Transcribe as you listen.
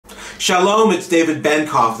Shalom, it's David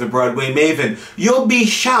Benkof, the Broadway Maven. You'll be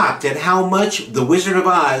shocked at how much The Wizard of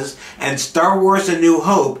Oz and Star Wars A New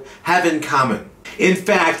Hope have in common. In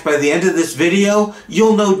fact, by the end of this video,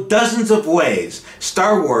 you'll know dozens of ways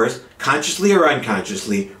Star Wars, consciously or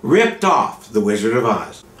unconsciously, ripped off The Wizard of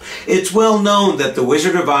Oz. It's well known that The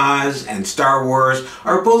Wizard of Oz and Star Wars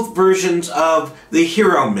are both versions of the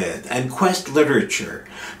hero myth and quest literature,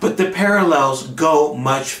 but the parallels go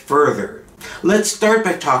much further. Let's start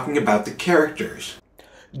by talking about the characters.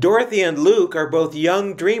 Dorothy and Luke are both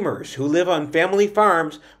young dreamers who live on family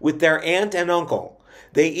farms with their aunt and uncle.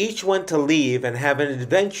 They each want to leave and have an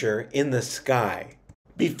adventure in the sky.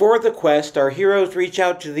 Before the quest, our heroes reach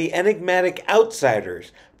out to the enigmatic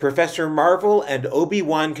outsiders, Professor Marvel and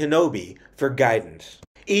Obi-Wan Kenobi, for guidance.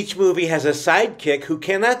 Each movie has a sidekick who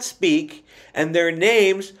cannot speak, and their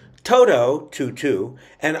names, Toto, 2-2,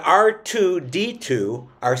 and R2D2,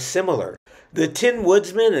 are similar. The Tin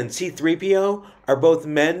Woodsman and C3PO are both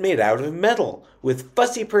men made out of metal, with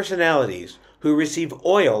fussy personalities, who receive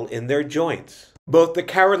oil in their joints. Both the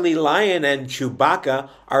Cowardly Lion and Chewbacca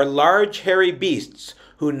are large, hairy beasts,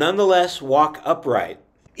 who nonetheless walk upright.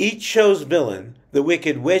 Each show's villain, the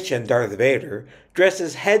Wicked Witch and Darth Vader,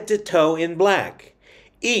 dresses head to toe in black.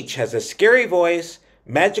 Each has a scary voice,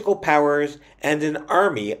 magical powers, and an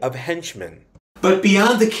army of henchmen. But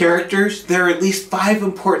beyond the characters, there are at least 5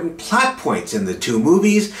 important plot points in the two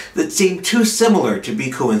movies that seem too similar to be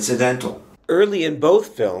coincidental. Early in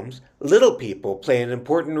both films, little people play an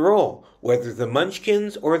important role, whether the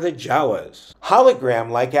Munchkins or the Jawas.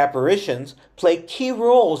 Hologram-like apparitions play key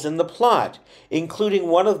roles in the plot, including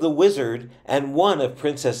one of the Wizard and one of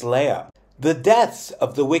Princess Leia. The deaths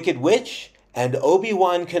of the Wicked Witch and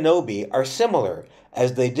Obi-Wan Kenobi are similar,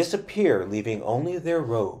 as they disappear, leaving only their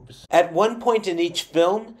robes. At one point in each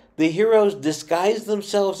film, the heroes disguise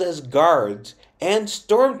themselves as guards and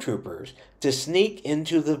stormtroopers to sneak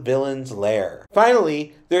into the villain's lair.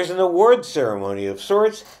 Finally, there's an award ceremony of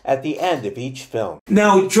sorts at the end of each film.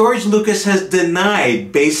 Now, George Lucas has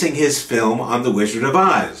denied basing his film on The Wizard of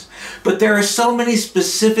Oz, but there are so many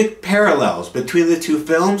specific parallels between the two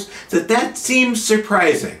films that seems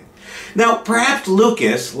surprising. Now, perhaps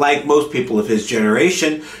Lucas, like most people of his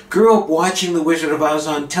generation, grew up watching The Wizard of Oz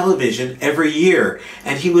on television every year,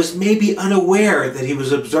 and he was maybe unaware that he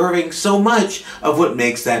was absorbing so much of what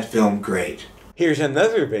makes that film great. Here's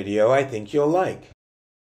another video I think you'll like.